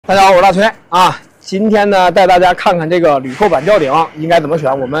大家好，我是大崔啊。今天呢，带大家看看这个铝扣板吊顶应该怎么选。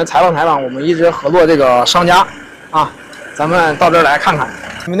我们采访我们一直合作这个商家啊，咱们到这儿来看看。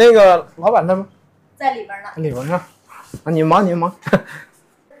你们那个老板他们在里边呢。里边呢？啊，你们忙，你们忙。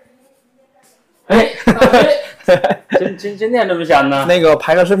哎，今天这么想呢？那个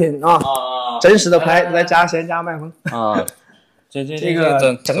拍个视频啊，真实的拍，再先加麦克风啊。这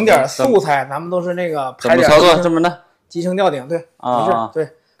个整点素材，咱们都是那个拍点操作这么的。集成吊顶，对，没事，对，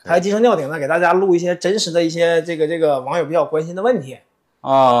拍集成吊顶呢，给大家录一些真实的一些这个网友比较关心的问题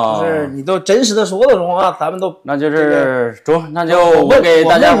啊，就是你都真实的说的中啊，咱们都那就是中，那就我给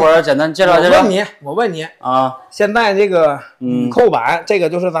大家伙简单介绍介绍。我问你啊，现在这个铝扣板，这个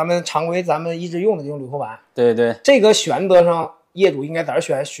就是咱们常规咱们一直用的这种铝扣板，对对，这个选择上业主应该咋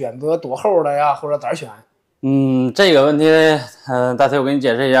选？选择多厚的呀，或者咋选？这个问题，大崔我给你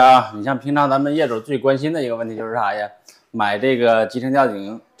解释一下啊。你像平常咱们业主最关心的一个问题就是啥呀？买这个集成吊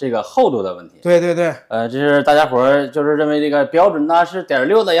顶这个厚度的问题。对对对，这是大家伙就是认为这个标准呢是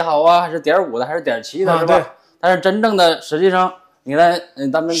0.6的也好啊，还是0.5的，还是0.7的，是吧？但是真正的实际上，你看，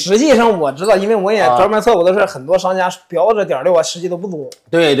咱们实际上我知道，因为我也专门测过的是很多商家标着0.6啊，实际都不多。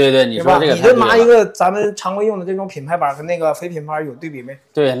对对对，你说这个，你就拿一个咱们常规用的这种品牌板跟那个非品牌有对比没？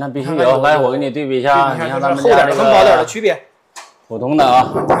对，那必须有。来，我给你对比一下，你看咱们厚点跟薄点的区别。普通的啊，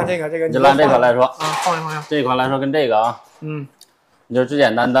你看这个，你就按这款来说啊，放一放。这一款来说跟这个啊，你就最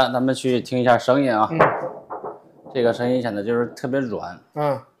简单的，咱们去听一下声音啊。这个声音显得就是特别软，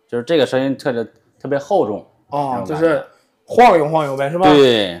就是这个声音特别厚重啊，就是晃悠呗，是吧？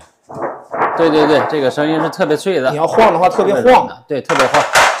对，这个声音是特别脆的。你要晃的话，特别晃的，对，特别晃。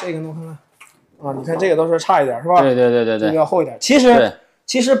这个能看看啊？你看这个都是差一点，是吧？对，这个要厚一点。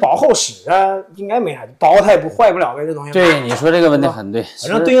其实薄厚使啊，应该没啥，薄它也不坏不了呗，这东西。对，你说这个问题很对。反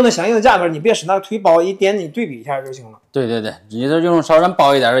正对应的相应的价格，你别使那忒薄，一点你对比一下就行了。对，你就用稍微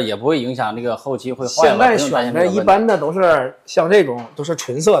薄一点的，也不会影响这个后期会坏了。现在选的一般的都是像这种，都是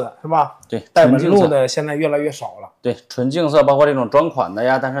纯色的，是吧？对，带纹路的现在越来越少了。对，纯净色，包括这种专款的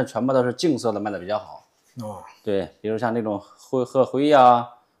呀，但是全部都是净色的卖的比较好。对，比如像这种褐灰呀，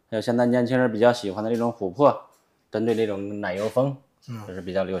还有现在年轻人比较喜欢的这种琥珀，针对这种奶油风。这是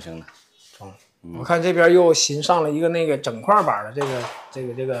比较流行的。我看这边又新上了一个那个整块板的这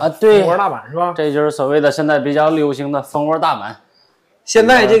个啊，对，蜂窝大板是吧？这就是所谓的现在比较流行的蜂窝大板。现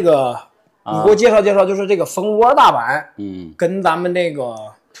在这个你给我介绍介绍，就是这个蜂窝大板，跟咱们这个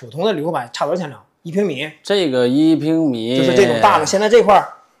普通的铝扣板差多少钱呢？1平米？这个1平米就是这种大的。现在这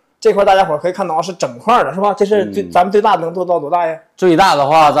块大家伙可以看到是整块的，是吧？这是咱们最大能做到多大呀？最大的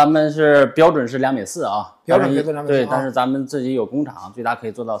话，咱们是标准是2.4米啊，标准可以做2.4米。对，但是咱们自己有工厂，最大可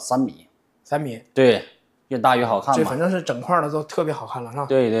以做到3米。3米？对，越大越好看嘛。这反正是整块的都特别好看了，是吧？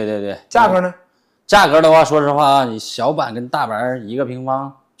对。价格呢？价格的话，说实话啊，你小板跟大板1个平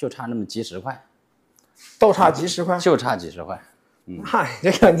方就差那么几十块，都差几十块，就差几十块。嗨，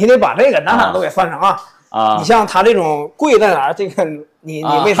这个你得把这个哪都给算上啊。你像它这种贵在哪儿？这个你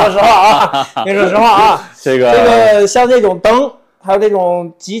没说实话啊，没说实话啊。这个像这种灯，还有这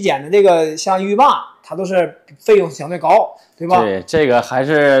种极简的这个像浴霸，它都是费用相对高，对吧？对，这个还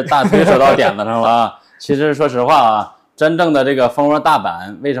是大崔说到点子上了啊。其实说实话啊，真正的这个蜂窝大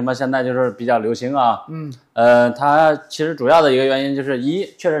板为什么现在就是比较流行啊？它其实主要的一个原因就是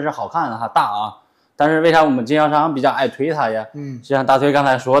确实是好看它大啊，但是为啥我们经销商比较爱推它呀？就像大崔刚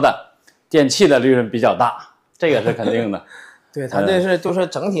才说的。电器的利润比较大，这个是肯定的。对，它这是就是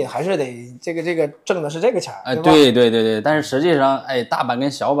整体还是得这个挣的是这个钱，对。但是实际上，大板跟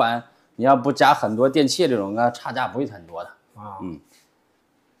小板，你要不加很多电器这种啊，差价不会很多的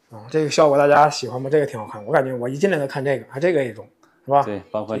这个效果大家喜欢吗？这个挺好看，我感觉我一进来就看这个，还这个一种是吧？对，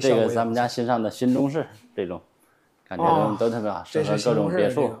包括这个咱们家新上的新中式这种，感觉都特别好，适合各种别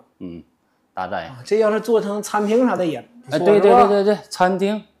墅，大宅。这要是做成餐厅啥的也不错，对，餐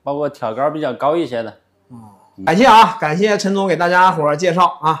厅。包括挑高比较高一些的。感谢陈总给大家伙介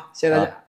绍啊，谢谢大家。